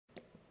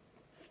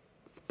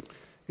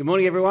Good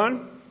morning,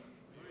 everyone.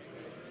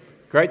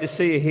 Great to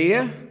see you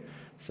here.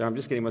 So I'm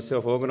just getting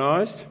myself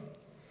organised.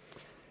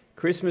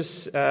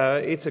 Christmas,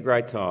 it's a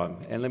great time.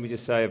 And let me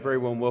just say a very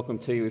warm welcome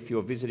to you if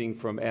you're visiting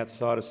from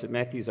outside of St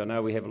Matthews. I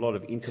know we have a lot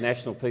of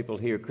international people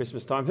here at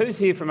Christmas time. Who's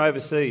here from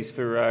overseas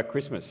for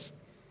Christmas?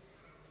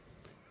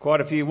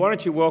 Quite a few. Why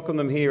don't you welcome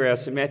them here, our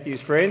St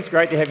Matthews friends.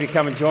 Great to have you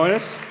come and join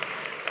us.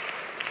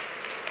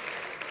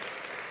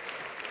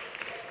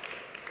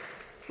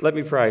 Let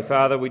me pray.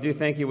 Father, we do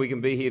thank you we can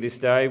be here this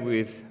day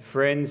with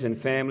friends and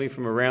family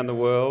from around the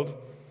world.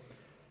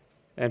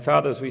 And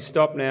Father, as we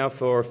stop now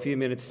for a few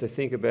minutes to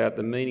think about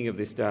the meaning of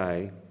this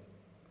day,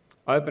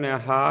 open our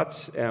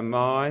hearts, our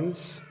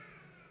minds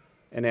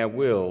and our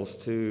wills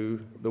to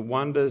the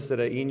wonders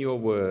that are in your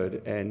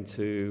word and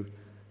to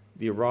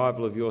the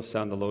arrival of your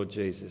Son, the Lord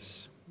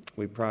Jesus.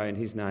 We pray in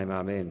his name,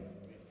 amen.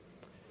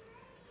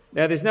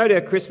 Now, there's no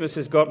doubt Christmas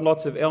has got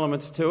lots of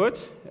elements to it.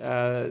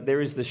 There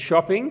is the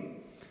shopping,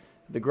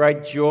 the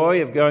great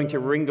joy of going to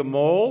Ringa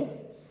Mall,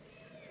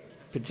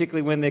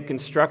 particularly when they're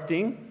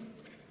constructing.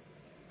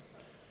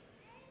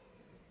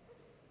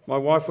 My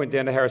wife went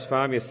down to Harris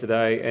Farm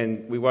yesterday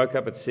and we woke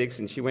up at 6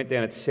 and she went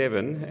down at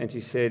 7 and she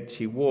said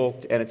she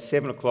walked and at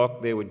 7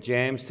 o'clock there were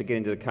jams to get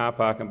into the car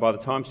park, and by the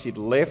time she'd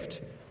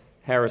left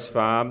Harris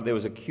Farm there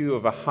was a queue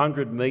of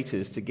 100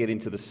 metres to get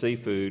into the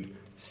seafood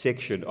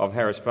section of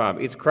Harris Farm.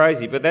 It's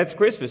crazy, but that's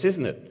Christmas,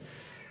 isn't it?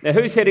 Now,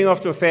 who's heading off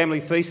to a family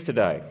feast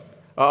today?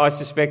 I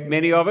suspect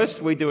many of us.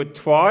 We do it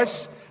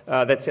twice.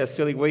 That's how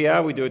silly we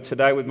are. We do it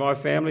today with my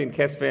family and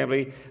Kath's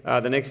family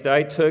the next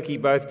day. Turkey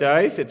both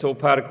days. It's all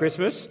part of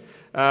Christmas.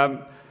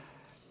 I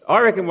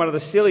reckon one of the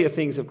sillier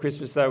things of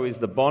Christmas, though, is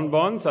the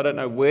bonbons. I don't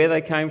know where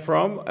they came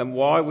from and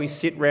why we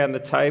sit round the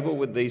table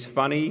with these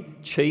funny,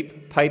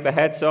 cheap paper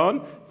hats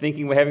on,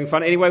 thinking we're having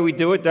fun. Anyway, we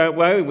do it, don't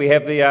we? We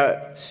have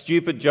the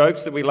stupid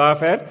jokes that we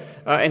laugh at.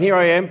 And here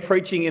I am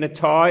preaching in a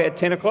tie at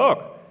 10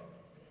 o'clock.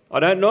 I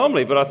don't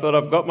normally, but I thought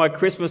I've got my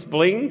Christmas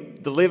bling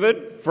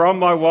delivered from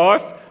my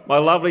wife. My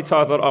lovely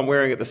tie. I thought I'm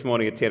wearing it this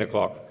morning at 10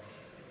 o'clock.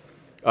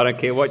 I don't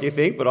care what you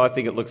think, but I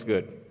think it looks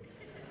good.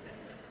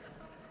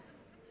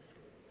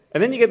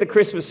 And then you get the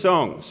Christmas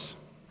songs.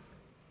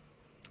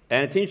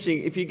 And it's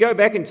interesting, if you go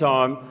back in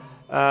time,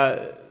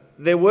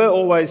 there were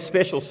always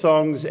special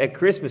songs at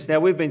Christmas.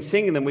 Now, we've been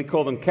singing them, we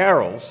call them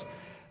carols.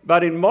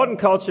 But in modern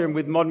culture and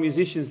with modern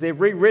musicians, they've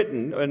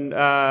rewritten and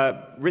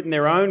written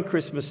their own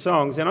Christmas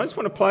songs. And I just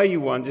want to play you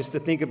one just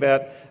to think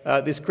about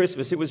this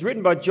Christmas. It was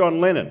written by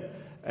John Lennon.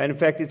 And in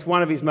fact, it's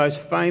one of his most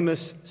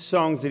famous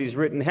songs that he's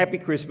written. Happy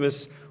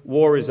Christmas,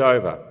 War is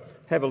Over.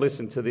 Have a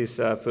listen to this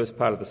first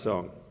part of the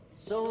song.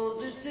 So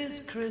this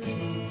is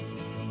Christmas,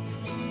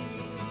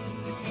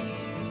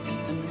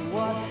 and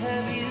what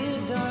have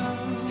you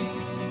done?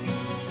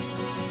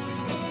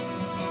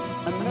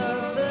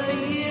 Another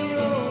year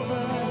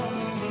over,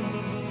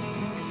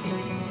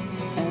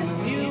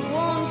 and you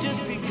won't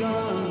just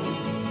begun.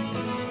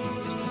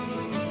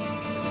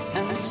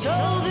 And so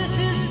this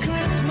is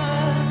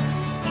Christmas.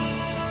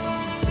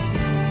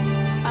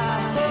 I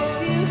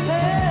hope you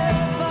had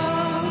fun.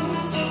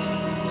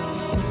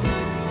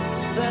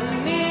 The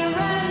near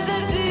and the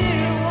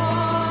dear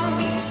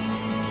ones,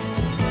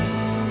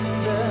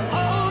 the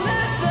old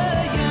and the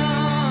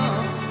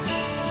young.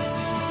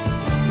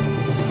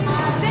 A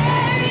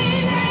very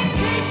Merry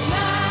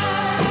Christmas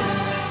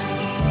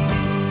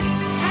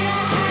and a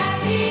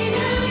Happy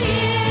New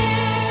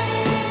Year.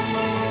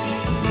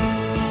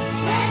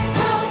 Let's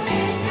hope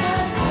it's a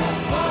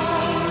good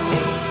one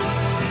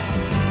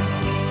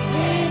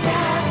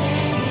without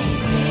any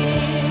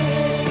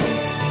fear.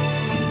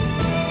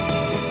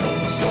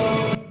 So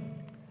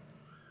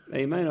Now,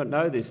 you may not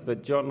know this,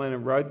 but John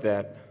Lennon wrote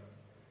that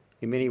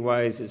in many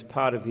ways as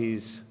part of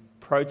his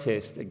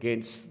protest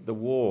against the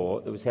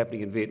war that was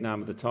happening in Vietnam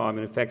at the time.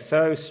 And in fact,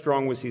 so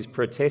strong was his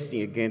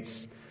protesting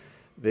against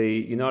the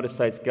United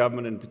States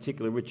government, and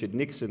particularly Richard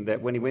Nixon,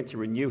 that when he went to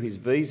renew his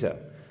visa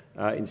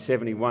in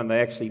 71,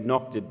 they actually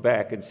knocked it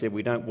back and said,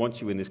 "We don't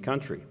want you in this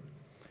country."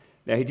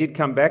 Now, he did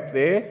come back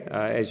there,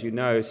 as you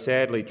know,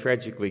 sadly,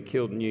 tragically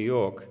killed in New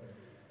York.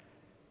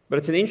 But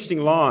it's an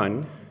interesting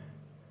line.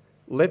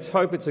 "Let's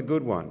hope it's a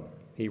good one,"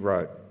 he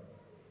wrote,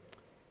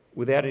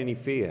 "without any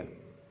fear."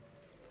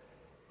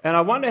 And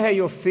I wonder how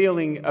you're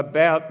feeling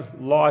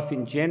about life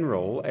in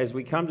general as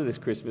we come to this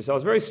Christmas. I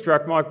was very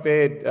struck. Mike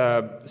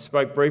Baird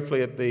spoke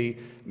briefly at the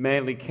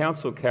Manly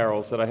Council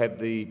carols that I had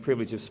the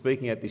privilege of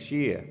speaking at this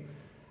year.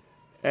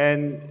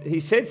 And he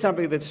said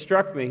something that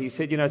struck me. He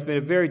said, it's been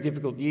a very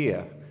difficult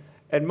year.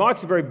 And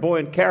Mike's a very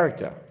buoyant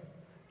character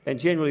and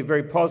generally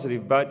very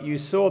positive, but you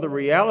saw the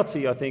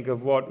reality, I think,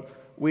 of what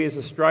we as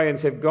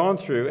Australians have gone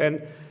through.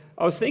 And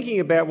I was thinking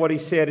about what he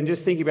said and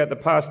just thinking about the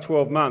past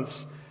 12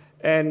 months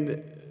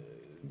and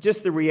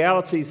just the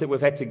realities that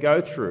we've had to go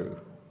through,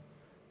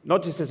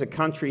 not just as a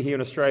country here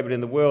in Australia, but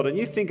in the world. And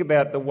you think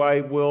about the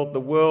way the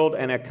world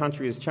and our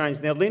country has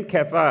changed. Now, Lindt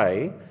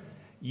Cafe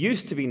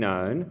used to be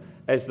known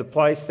as the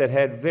place that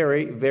had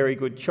very, very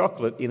good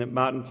chocolate in at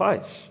Martin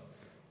Place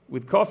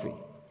with coffee.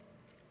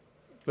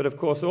 But of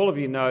course, all of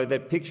you know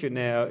that picture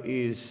now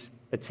is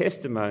a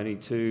testimony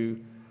to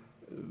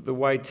the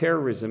way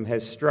terrorism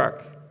has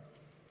struck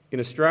in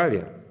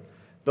Australia.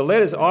 The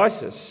letters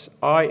ISIS,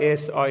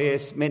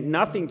 ISIS, meant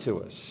nothing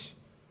to us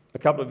a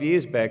couple of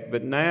years back,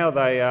 but now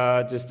they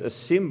are just a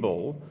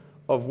symbol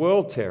of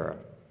world terror.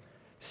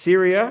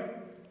 Syria,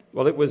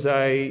 well, it was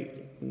a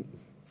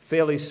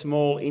fairly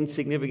small,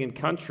 insignificant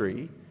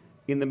country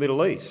in the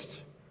Middle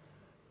East.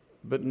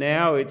 But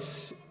now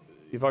it's,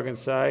 if I can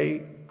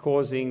say,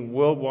 causing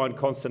worldwide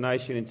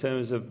consternation in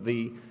terms of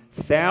the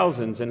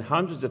thousands and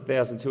hundreds of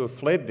thousands who have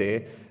fled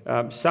there,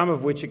 some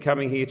of which are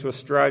coming here to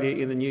Australia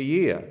in the new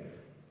year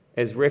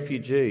as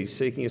refugees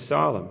seeking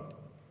asylum.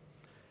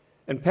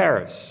 And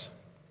Paris,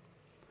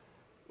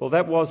 well,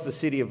 that was the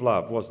city of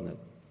love, wasn't it?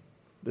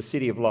 The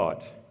city of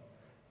light.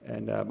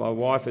 And my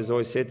wife has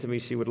always said to me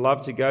she would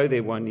love to go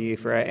there one year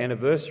for our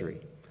anniversary.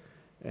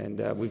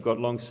 And we've got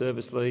long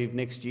service leave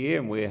next year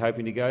and we're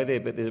hoping to go there,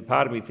 but there's a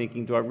part of me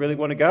thinking, do I really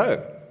want to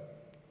go?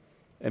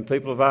 And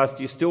people have asked,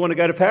 do you still want to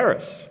go to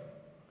Paris?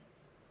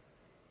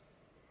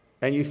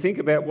 And you think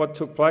about what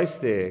took place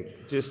there,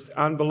 just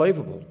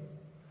unbelievable.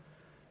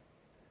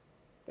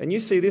 And you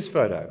see this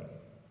photo.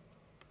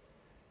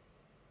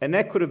 And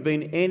that could have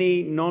been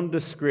any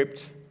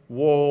nondescript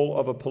wall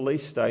of a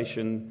police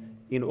station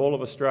in all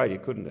of Australia,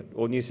 couldn't it?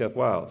 Or New South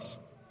Wales.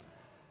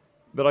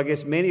 But I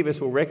guess many of us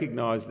will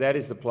recognise that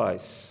is the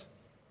place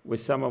where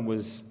someone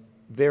was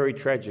very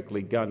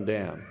tragically gunned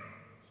down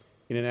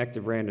in an act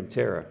of random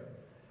terror.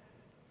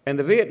 And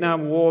the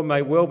Vietnam War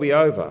may well be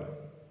over,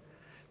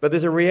 but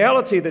there's a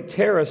reality that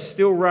terror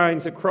still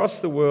reigns across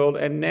the world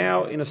and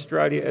now in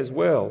Australia as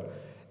well.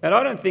 And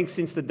I don't think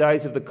since the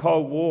days of the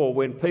Cold War,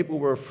 when people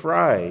were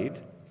afraid,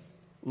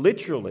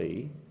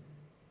 literally,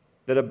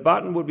 that a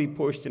button would be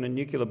pushed and a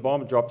nuclear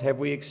bomb dropped, have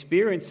we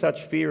experienced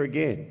such fear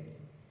again,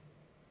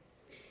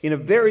 in a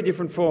very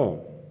different form.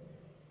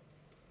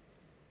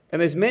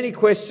 And there's many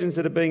questions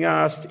that are being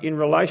asked in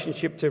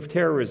relationship to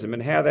terrorism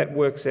and how that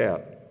works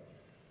out.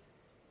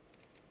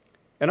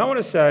 And I want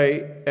to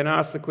say and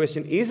ask the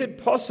question, is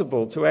it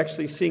possible to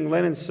actually sing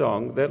Lennon's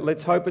song that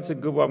let's hope it's a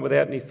good one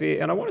without any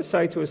fear? And I want to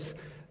say to us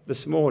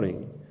this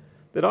morning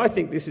that I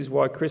think this is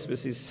why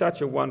Christmas is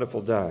such a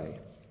wonderful day.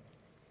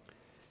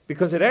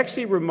 Because it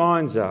actually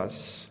reminds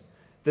us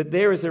that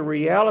there is a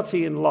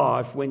reality in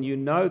life when you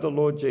know the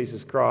Lord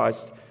Jesus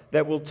Christ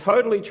that will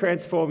totally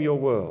transform your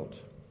world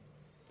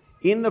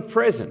in the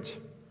present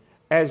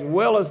as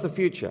well as the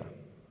future.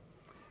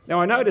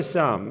 Now, I know to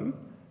some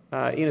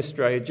in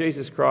Australia,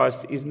 Jesus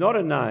Christ is not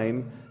a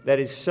name that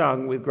is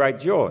sung with great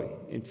joy.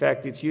 In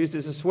fact, it's used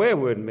as a swear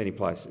word in many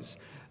places.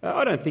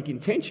 I don't think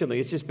intentionally,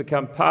 it's just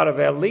become part of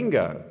our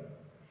lingo.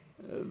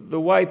 The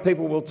way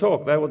people will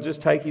talk, they will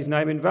just take his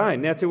name in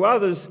vain. Now, to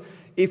others,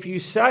 if you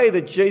say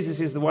that Jesus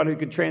is the one who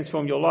can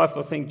transform your life,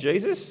 they'll think,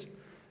 Jesus?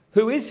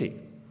 Who is he?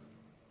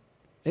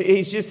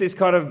 He's just this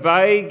kind of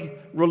vague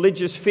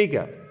religious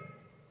figure.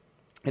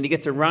 And he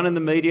gets a run in the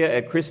media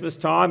at Christmas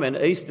time and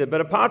Easter.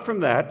 But apart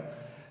from that,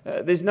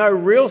 there's no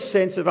real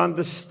sense of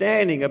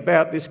understanding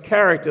about this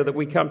character that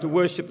we come to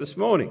worship this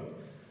morning.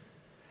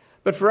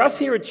 But for us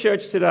here at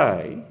church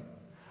today,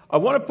 I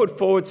want to put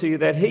forward to you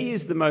that he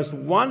is the most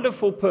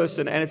wonderful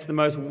person, and it's the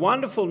most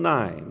wonderful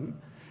name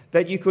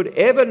that you could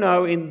ever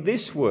know in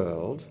this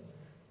world,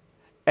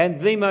 and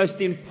the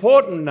most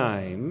important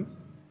name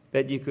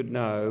that you could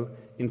know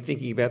in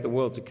thinking about the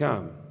world to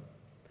come.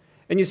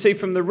 And you see,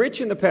 from the rich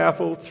and the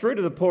powerful through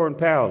to the poor and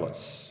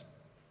powerless,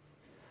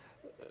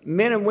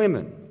 men and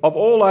women of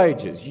all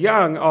ages,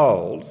 young,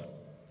 old,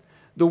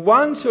 the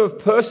ones who have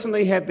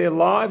personally had their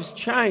lives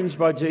changed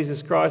by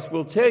Jesus Christ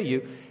will tell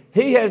you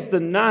he has the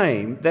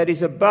name that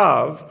is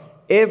above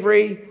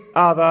every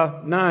other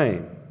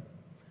name.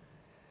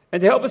 And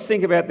to help us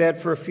think about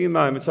that for a few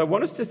moments, I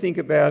want us to think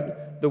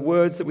about the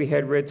words that we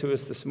had read to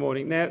us this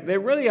morning. Now, they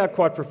really are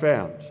quite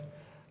profound.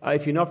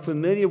 If you're not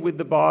familiar with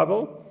the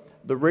Bible,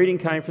 the reading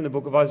came from the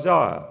book of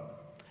Isaiah.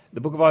 The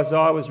book of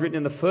Isaiah was written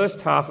in the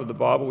first half of the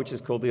Bible, which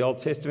is called the Old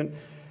Testament.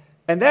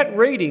 And that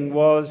reading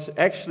was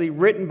actually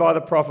written by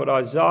the prophet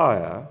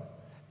Isaiah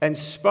and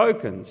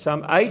spoken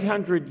some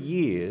 800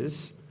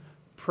 years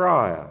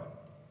prior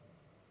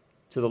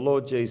to the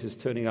Lord Jesus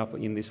turning up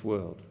in this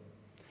world.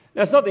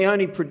 Now, it's not the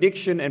only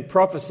prediction and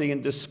prophecy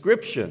and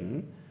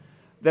description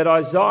that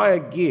Isaiah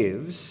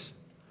gives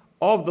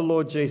of the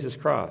Lord Jesus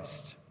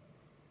Christ.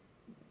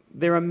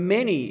 There are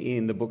many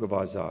in the book of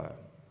Isaiah.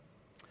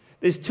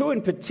 There's two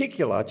in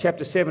particular,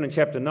 chapter 7 and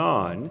chapter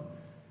 9,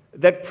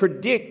 that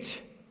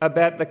predict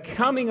about the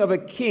coming of a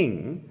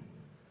king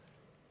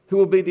who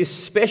will be this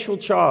special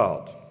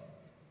child.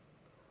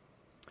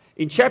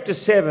 In chapter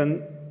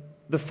 7,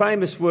 the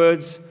famous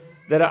words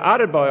that are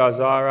uttered by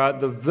Isaiah are,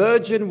 "The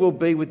virgin will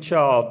be with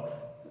child."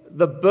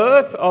 The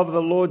birth of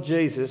the Lord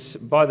Jesus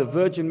by the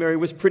Virgin Mary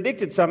was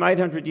predicted some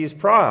 800 years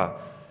prior.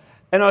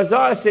 And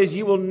Isaiah says,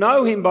 you will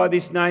know him by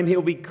this name,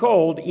 he'll be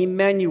called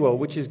Emmanuel,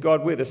 which is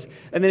God with us.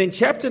 And then in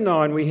chapter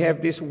 9, we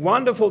have this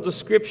wonderful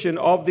description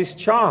of this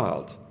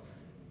child,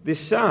 this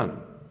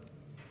son.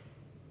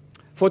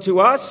 "For to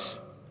us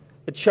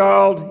a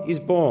child is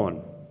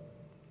born,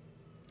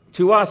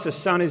 To us a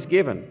son is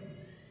given,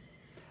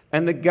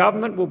 and the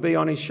government will be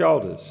on his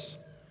shoulders,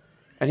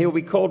 and he will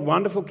be called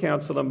Wonderful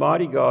Counselor,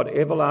 Mighty God,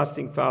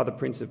 Everlasting Father,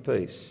 Prince of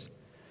Peace.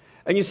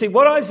 And you see,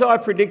 what Isaiah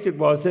predicted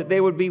was that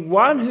there would be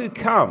one who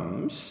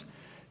comes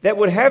that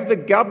would have the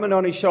government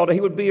on his shoulder. He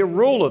would be a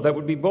ruler that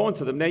would be born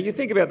to them. Now, you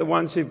think about the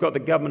ones who've got the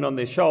government on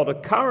their shoulder.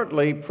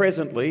 Currently,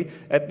 presently,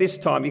 at this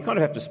time, you kind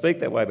of have to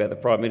speak that way about the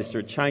Prime Minister.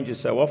 It changes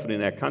so often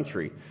in our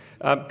country.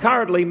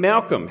 Currently,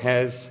 Malcolm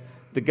has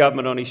the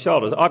government on his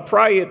shoulders. I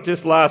pray it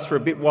just lasts for a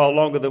bit while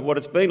longer than what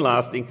it's been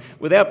lasting.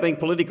 Without being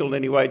political in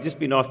any way, it'd just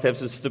be nice to have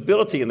some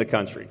stability in the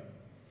country.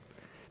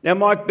 Now,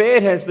 Mike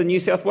Baird has the New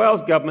South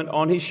Wales government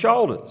on his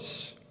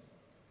shoulders.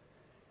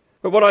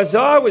 But what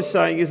Isaiah was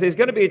saying is there's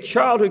going to be a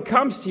child who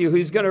comes to you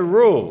who's going to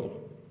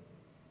rule.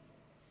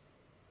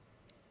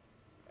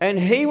 And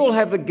he will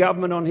have the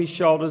government on his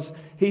shoulders.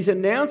 He's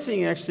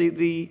announcing actually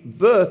the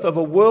birth of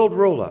a world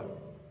ruler.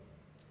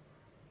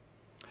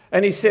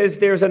 And he says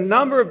there's a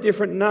number of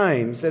different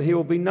names that he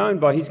will be known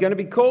by. He's going to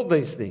be called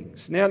these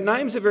things. Now,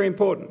 names are very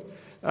important.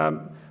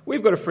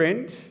 We've got a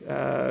friend,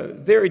 a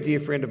very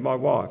dear friend of my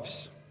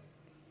wife's.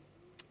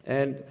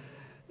 And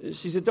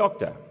she's a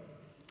doctor.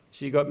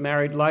 She got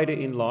married later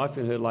in life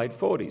in her late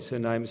 40s. Her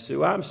name's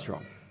Sue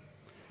Armstrong.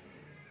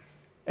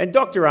 And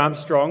Dr.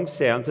 Armstrong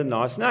sounds a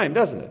nice name,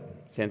 doesn't it?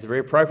 Sounds a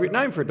very appropriate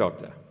name for a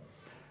doctor.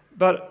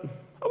 But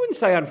I wouldn't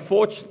say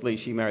unfortunately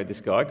she married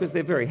this guy because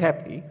they're very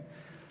happy.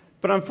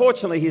 But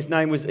unfortunately his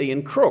name was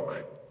Ian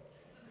Crook.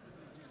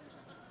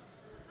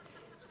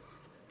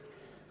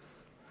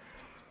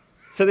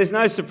 So there's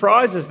no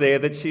surprises there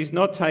that she's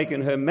not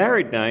taken her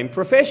married name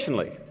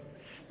professionally.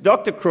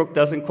 Dr. Crook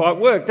doesn't quite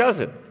work, does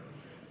it?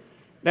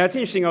 Now, it's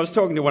interesting, I was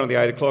talking to one of the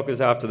 8 o'clockers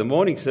after the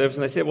morning service,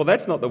 and they said, well,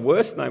 that's not the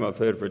worst name I've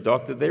heard for a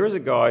doctor. There is a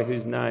guy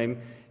whose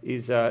name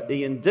is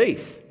Ian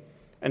Death,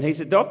 and he's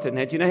a doctor.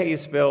 Now, do you know how you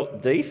spell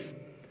Death?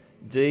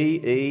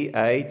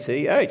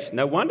 D-E-A-T-H.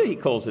 No wonder he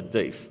calls it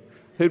Death.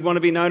 Who'd want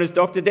to be known as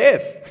Dr.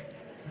 Death?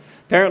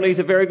 Apparently he's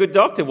a very good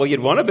doctor. Well, you'd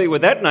want to be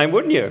with that name,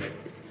 wouldn't you?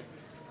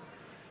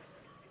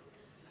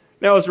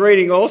 Now, I was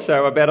reading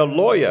also about a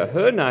lawyer.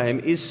 Her name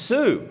is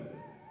Sue.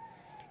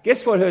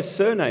 Guess what her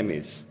surname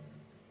is?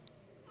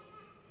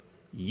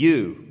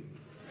 Yu.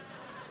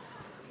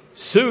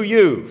 Sue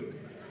Yu.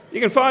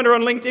 You can find her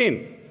on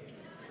LinkedIn.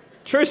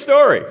 True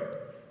story.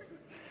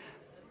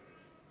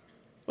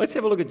 Let's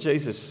have a look at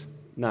Jesus'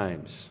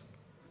 names.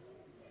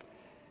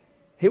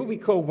 He will be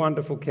called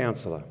Wonderful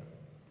Counselor.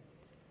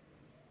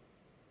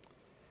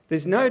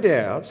 There's no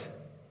doubt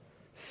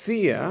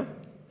fear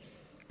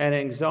and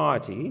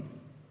anxiety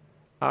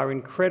are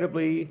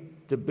incredibly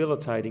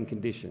debilitating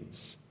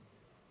conditions.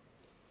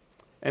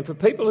 And for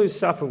people who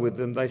suffer with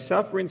them, they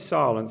suffer in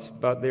silence,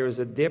 but there is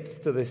a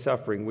depth to their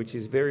suffering which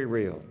is very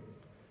real.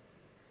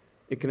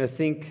 It can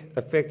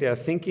affect our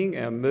thinking,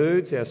 our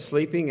moods, our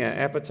sleeping, our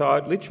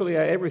appetite, literally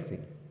our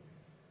everything.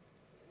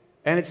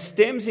 And it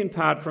stems in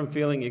part from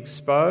feeling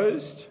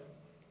exposed,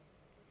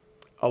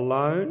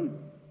 alone.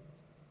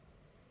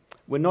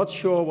 We're not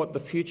sure what the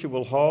future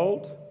will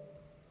hold.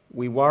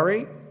 We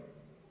worry.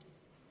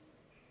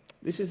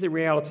 This is the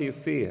reality of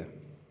fear.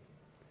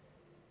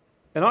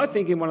 And I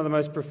think in one of the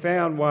most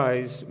profound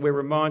ways, we're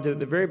reminded at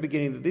the very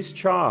beginning that this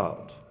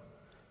child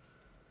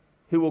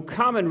who will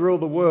come and rule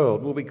the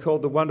world will be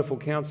called the Wonderful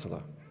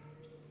Counselor.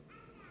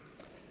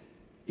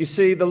 You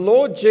see, the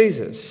Lord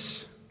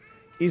Jesus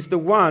is the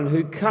one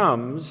who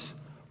comes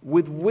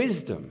with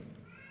wisdom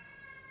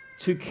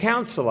to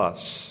counsel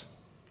us.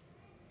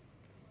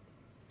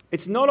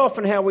 It's not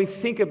often how we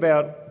think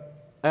about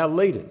our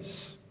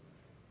leaders,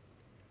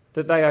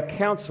 that they are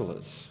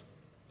counsellors,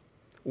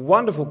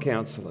 wonderful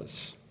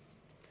counsellors.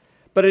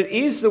 But it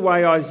is the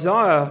way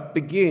Isaiah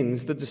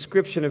begins the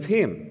description of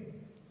him.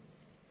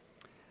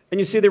 And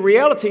you see, the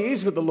reality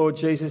is with the Lord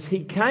Jesus,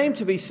 he came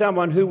to be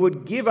someone who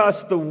would give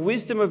us the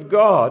wisdom of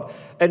God,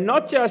 and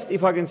not just,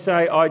 if I can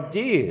say,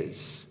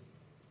 ideas.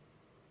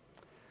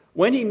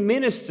 When he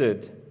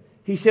ministered,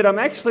 he said, I'm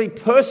actually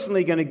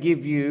personally going to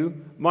give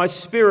you my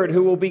Spirit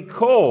who will be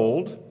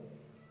called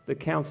the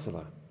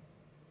Counselor.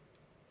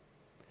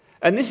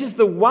 And this is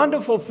the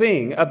wonderful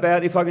thing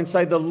about, if I can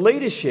say, the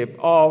leadership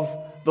of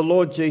the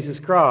Lord Jesus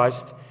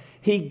Christ.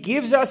 He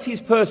gives us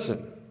his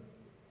person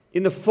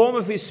in the form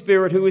of his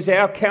Spirit who is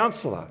our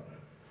counsellor.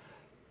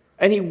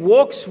 And he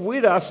walks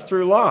with us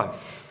through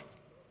life.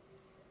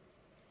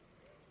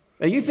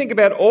 Now you think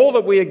about all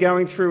that we are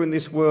going through in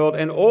this world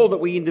and all that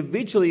we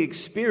individually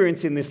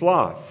experience in this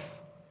life.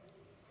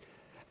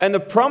 And the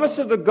promise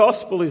of the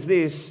gospel is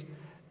this,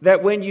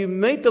 that when you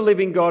meet the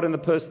living God in the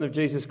person of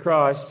Jesus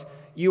Christ,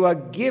 you are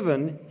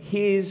given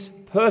his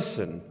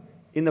person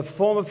in the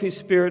form of his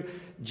Spirit.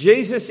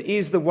 Jesus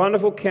is the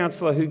wonderful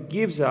counselor who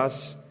gives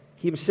us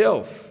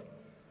himself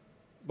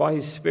by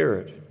his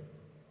Spirit.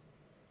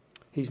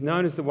 He's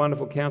known as the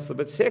wonderful counselor,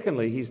 but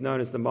secondly, he's known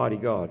as the mighty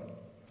God.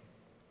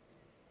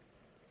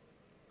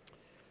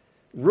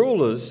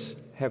 Rulers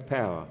have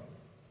power,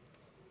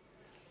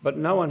 but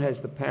no one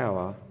has the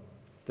power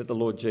that the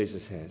Lord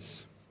Jesus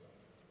has.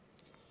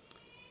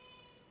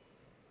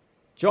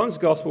 John's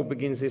Gospel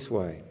begins this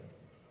way.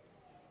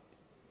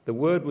 The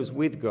Word was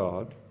with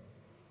God.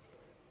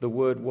 The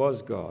Word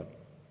was God.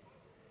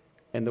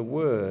 And the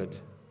Word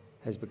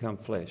has become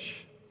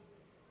flesh.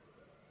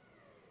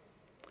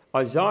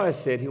 Isaiah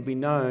said he'll be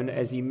known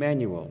as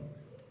Emmanuel,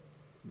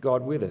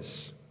 God with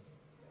us.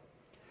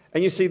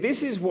 And you see,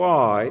 this is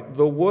why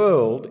the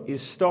world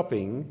is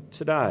stopping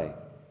today.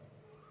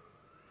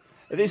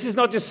 This is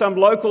not just some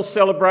local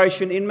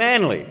celebration in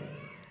Manly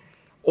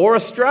or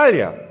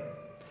Australia.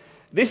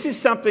 This is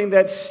something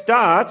that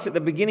starts at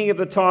the beginning of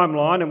the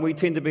timeline, and we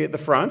tend to be at the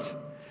front,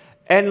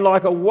 and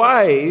like a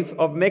wave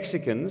of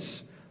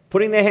Mexicans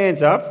putting their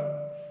hands up,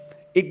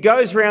 it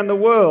goes around the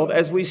world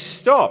as we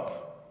stop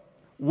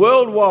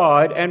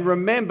worldwide and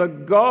remember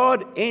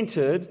God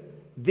entered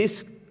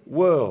this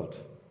world.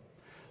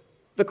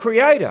 The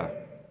Creator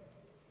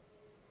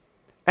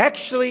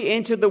actually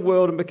entered the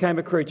world and became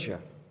a creature.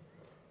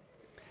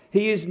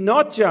 He is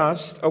not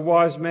just a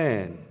wise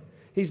man.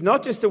 He's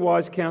not just a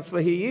wise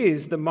counselor. He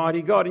is the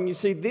mighty God. And you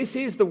see, this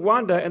is the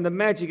wonder and the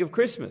magic of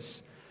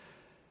Christmas.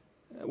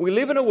 We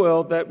live in a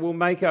world that will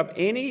make up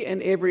any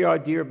and every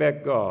idea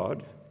about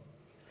God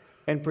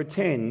and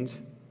pretend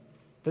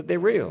that they're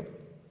real.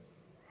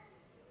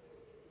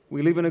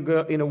 We live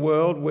in a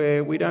world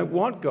where we don't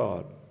want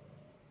God.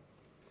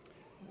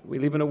 We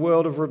live in a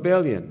world of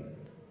rebellion,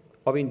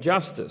 of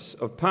injustice,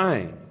 of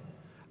pain,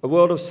 a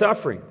world of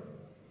suffering.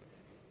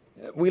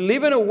 We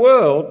live in a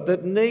world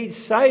that needs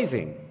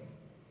saving.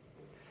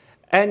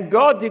 And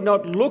God did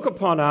not look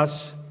upon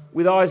us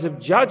with eyes of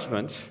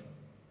judgment,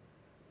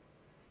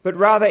 but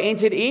rather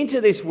entered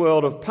into this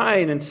world of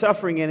pain and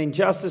suffering and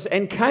injustice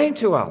and came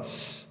to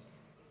us.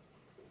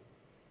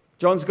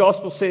 John's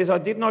Gospel says, I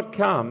did not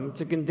come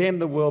to condemn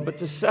the world, but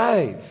to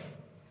save.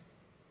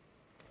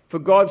 For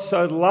God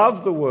so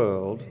loved the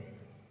world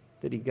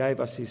that he gave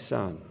us his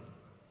Son.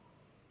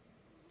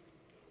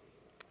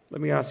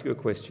 Let me ask you a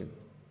question.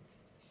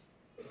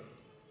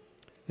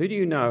 Who do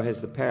you know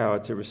has the power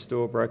to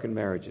restore broken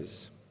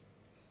marriages?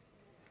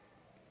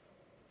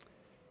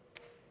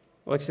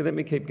 Well, actually, let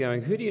me keep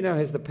going. Who do you know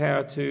has the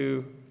power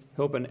to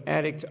help an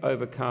addict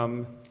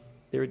overcome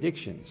their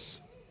addictions?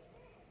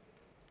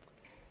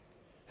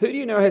 Who do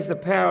you know has the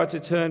power to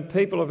turn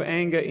people of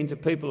anger into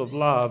people of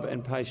love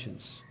and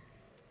patience?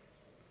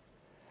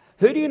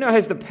 Who do you know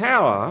has the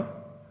power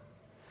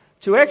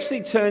to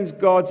actually turn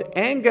God's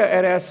anger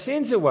at our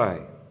sins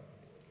away?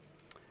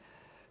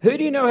 Who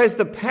do you know has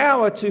the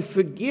power to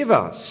forgive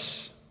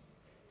us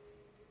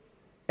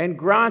and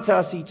grant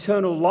us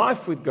eternal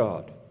life with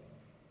God?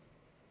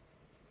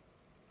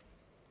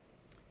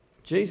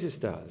 Jesus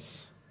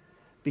does,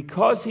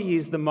 because he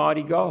is the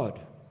mighty God.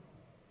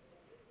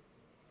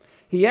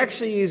 He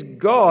actually is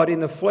God in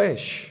the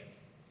flesh,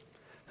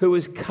 who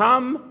has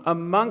come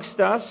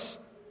amongst us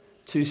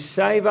to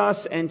save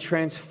us and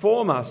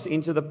transform us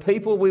into the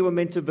people we were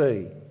meant to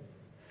be,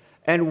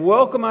 and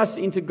welcome us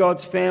into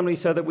God's family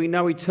so that we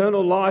know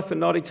eternal life and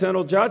not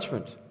eternal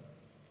judgment.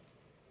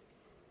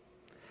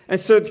 And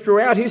so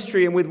throughout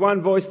history and with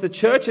one voice, the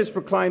church has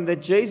proclaimed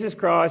that Jesus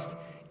Christ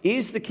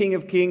is the King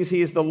of Kings,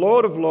 he is the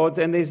Lord of Lords,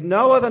 and there's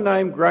no other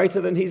name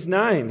greater than his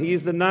name. He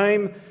is the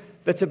name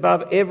that's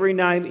above every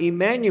name,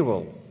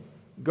 Emmanuel,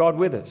 God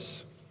with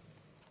us.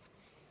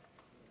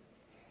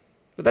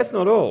 But that's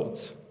not all.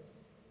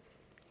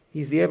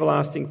 He's the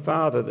everlasting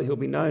Father that he'll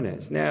be known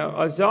as. Now,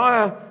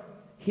 Isaiah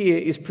here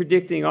is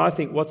predicting, I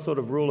think, what sort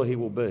of ruler he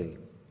will be.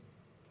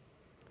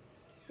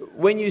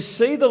 When you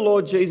see the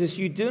Lord Jesus,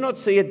 you do not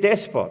see a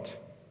despot.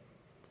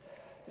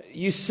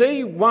 You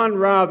see one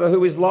rather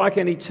who is like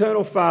an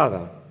eternal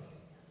Father,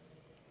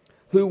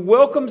 who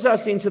welcomes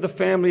us into the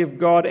family of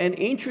God and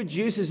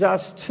introduces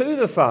us to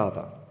the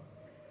Father.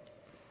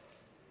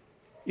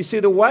 You see,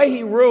 the way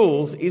he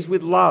rules is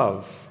with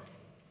love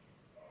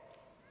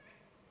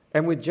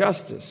and with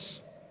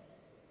justice.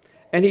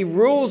 And he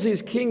rules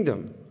his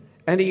kingdom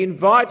and he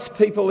invites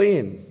people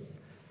in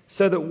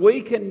so that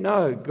we can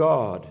know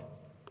God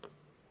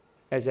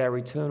as our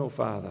eternal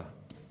Father.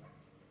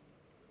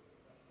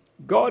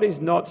 God is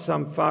not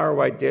some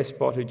faraway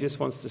despot who just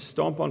wants to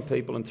stomp on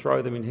people and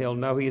throw them in hell.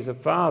 No, he is a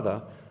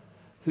Father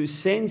who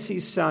sends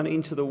his Son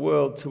into the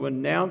world to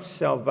announce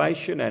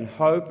salvation and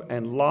hope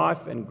and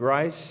life and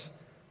grace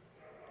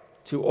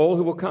to all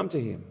who will come to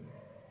him.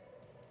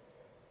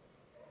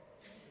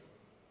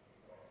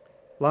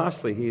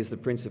 Lastly, he is the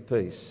Prince of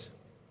Peace.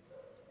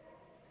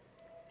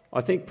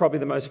 I think probably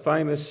the most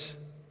famous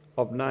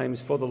of names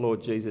for the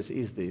Lord Jesus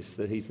is this,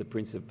 that he's the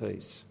Prince of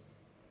Peace.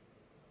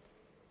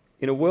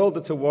 In a world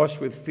that's awash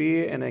with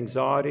fear and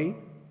anxiety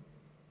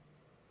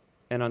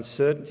and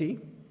uncertainty,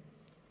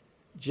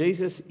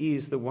 Jesus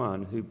is the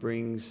one who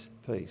brings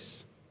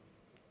peace.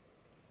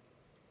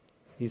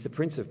 He's the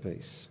Prince of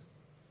Peace.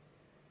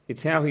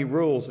 It's how he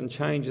rules and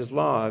changes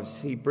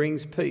lives. He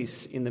brings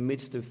peace in the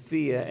midst of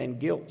fear and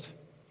guilt.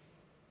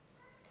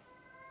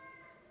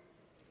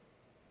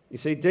 You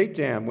see, deep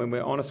down, when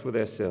we're honest with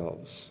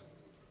ourselves,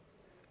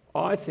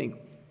 I think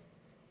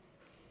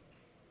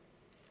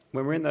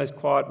when we're in those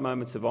quiet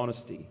moments of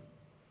honesty,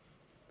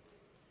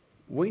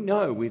 we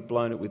know we've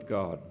blown it with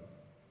God.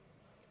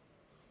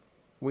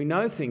 We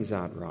know things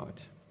aren't right.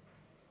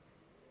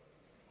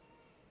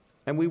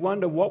 And we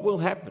wonder what will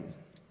happen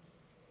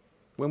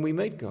when we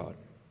meet God.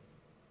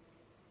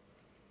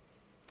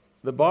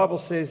 The Bible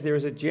says there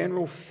is a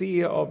general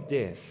fear of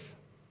death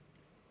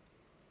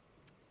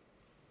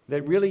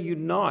that really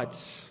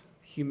unites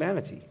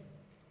humanity.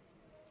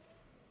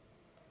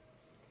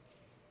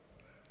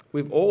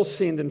 We've all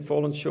sinned and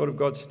fallen short of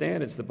God's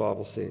standards, the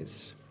Bible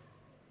says.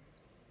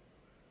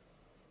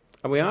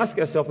 And we ask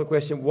ourselves the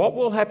question, what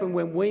will happen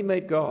when we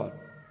meet God?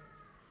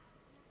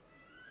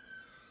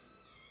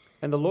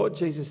 And the Lord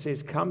Jesus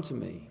says, come to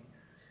me,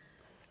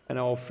 and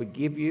I will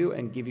forgive you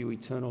and give you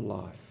eternal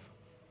life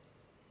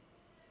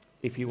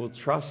if you will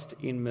trust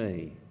in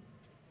me.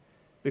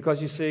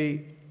 Because you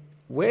see,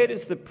 where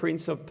does the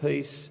Prince of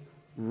Peace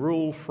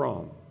rule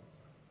from?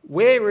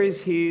 Where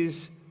is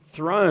his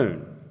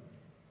throne?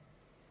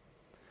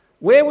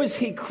 Where was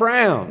he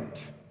crowned?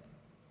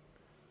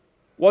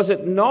 Was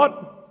it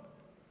not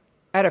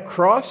at a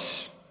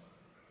cross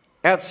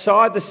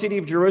outside the city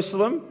of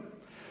Jerusalem,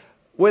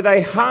 where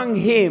they hung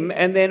him,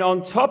 and then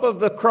on top of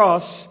the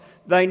cross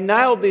they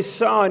nailed this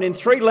sign in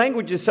 3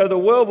 languages so the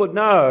world would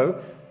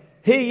know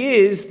he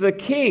is the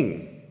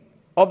King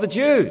of the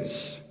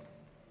Jews.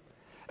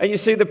 And you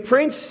see, the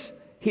prince,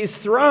 his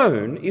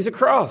throne is a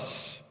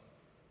cross.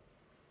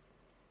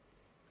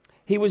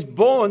 He was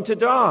born to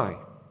die.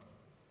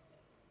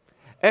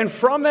 And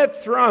from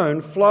that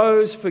throne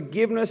flows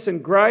forgiveness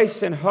and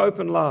grace and hope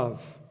and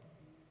love.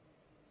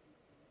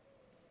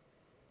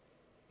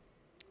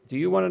 Do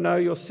you want to know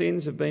your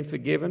sins have been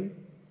forgiven?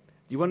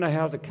 Do you want to know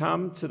how to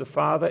come to the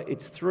Father?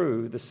 It's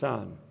through the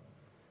Son.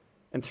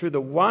 And through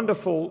the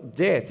wonderful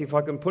death, if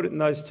I can put it in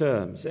those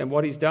terms, and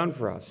what he's done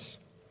for us.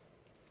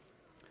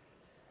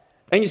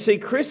 And you see,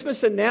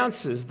 Christmas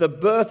announces the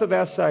birth of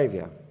our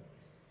Saviour.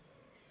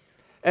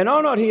 And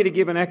I'm not here to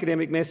give an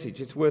academic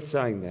message. It's worth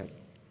saying that.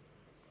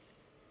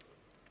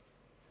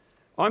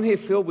 I'm here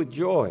filled with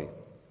joy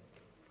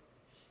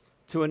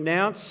to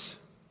announce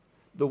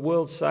the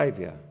world's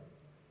Saviour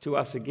to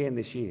us again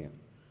this year.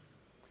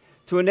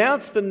 To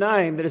announce the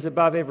name that is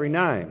above every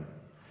name.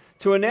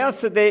 To announce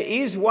that there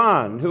is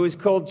one who is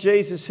called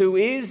Jesus, who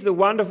is the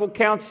wonderful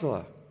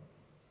Counselor,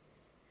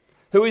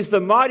 who is the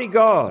mighty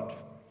God,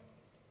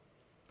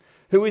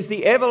 who is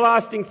the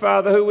everlasting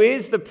Father, who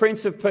is the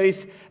Prince of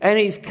Peace, and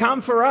he's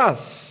come for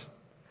us.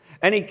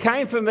 And he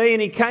came for me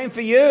and he came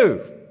for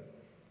you.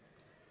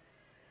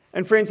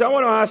 And friends, I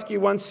want to ask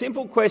you one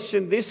simple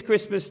question this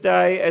Christmas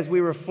day as we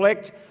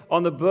reflect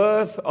on the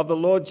birth of the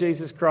Lord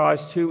Jesus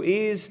Christ, who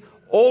is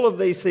all of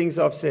these things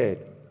I've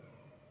said.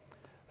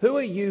 Who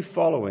are you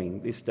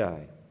following this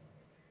day?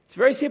 It's a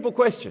very simple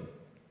question.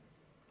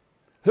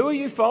 Who are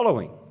you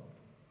following?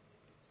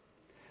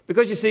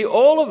 Because you see,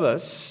 all of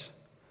us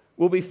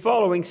will be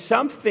following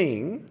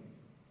something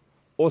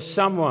or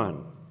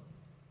someone.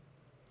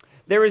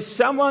 There is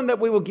someone that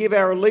we will give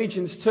our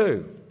allegiance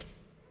to,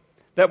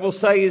 that will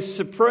say is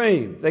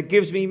supreme, that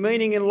gives me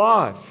meaning in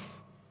life,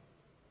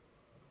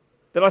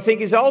 that I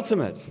think is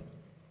ultimate.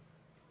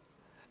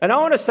 And I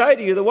want to say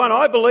to you, the one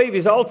I believe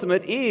is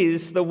ultimate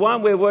is the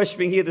one we're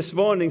worshipping here this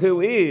morning,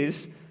 who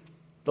is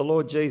the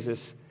Lord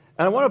Jesus.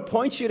 And I want to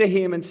point you to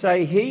him and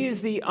say he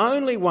is the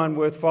only one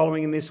worth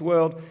following in this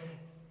world.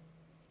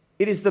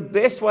 It is the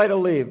best way to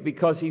live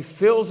because he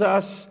fills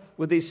us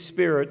with his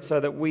Spirit so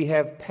that we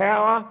have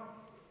power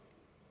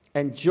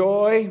and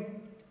joy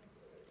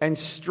and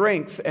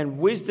strength and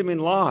wisdom in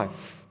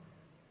life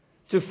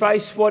to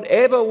face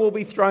whatever will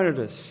be thrown at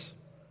us,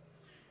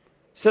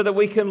 so that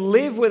we can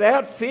live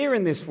without fear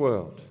in this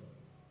world.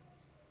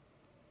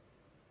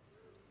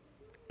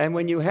 And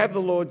when you have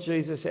the Lord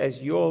Jesus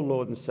as your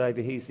Lord and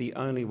Saviour, he's the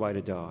only way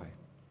to die.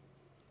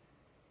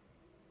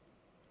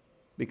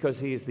 Because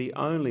he is the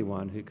only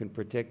one who can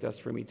protect us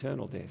from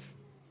eternal death.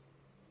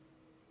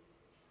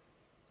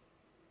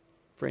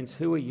 Friends,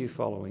 who are you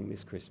following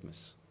this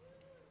Christmas?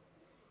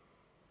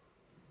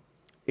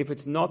 If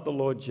it's not the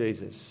Lord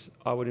Jesus,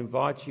 I would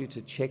invite you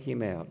to check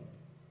him out,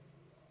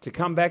 to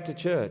come back to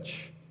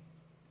church,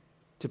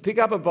 to pick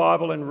up a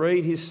Bible and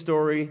read his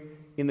story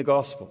in the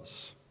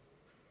Gospels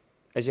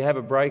as you have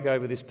a break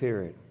over this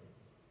period.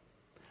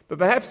 But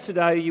perhaps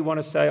today you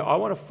want to say, I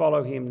want to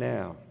follow him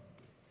now.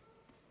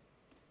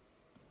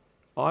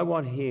 I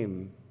want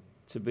him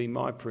to be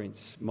my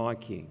Prince, my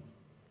King,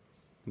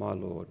 my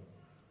Lord.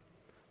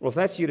 Well, if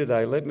that's you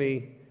today, let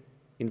me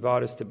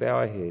invite us to bow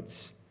our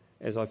heads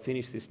as I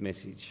finish this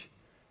message,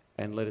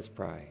 and let us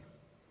pray.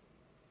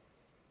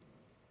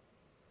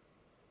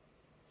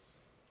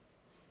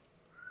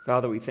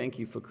 Father, we thank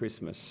you for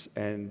Christmas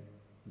and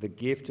the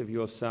gift of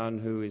your Son,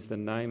 who is the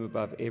name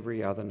above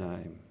every other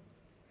name.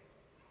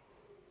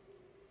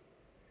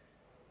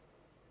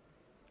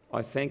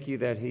 I thank you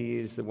that he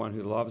is the one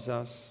who loves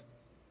us,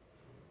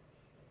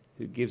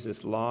 who gives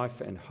us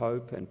life and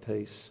hope and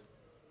peace,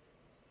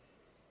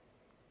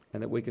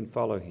 and that we can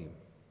follow him.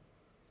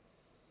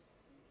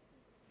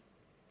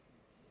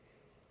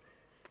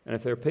 And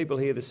if there are people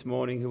here this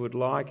morning who would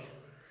like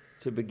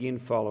to begin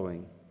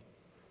following,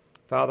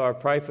 Father, I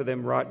pray for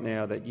them right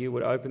now that you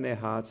would open their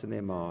hearts and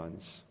their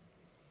minds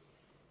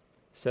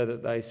so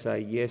that they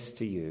say yes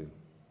to you.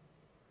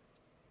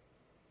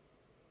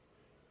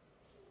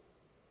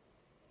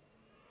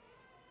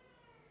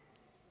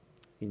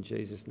 In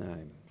Jesus'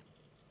 name,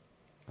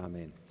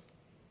 amen.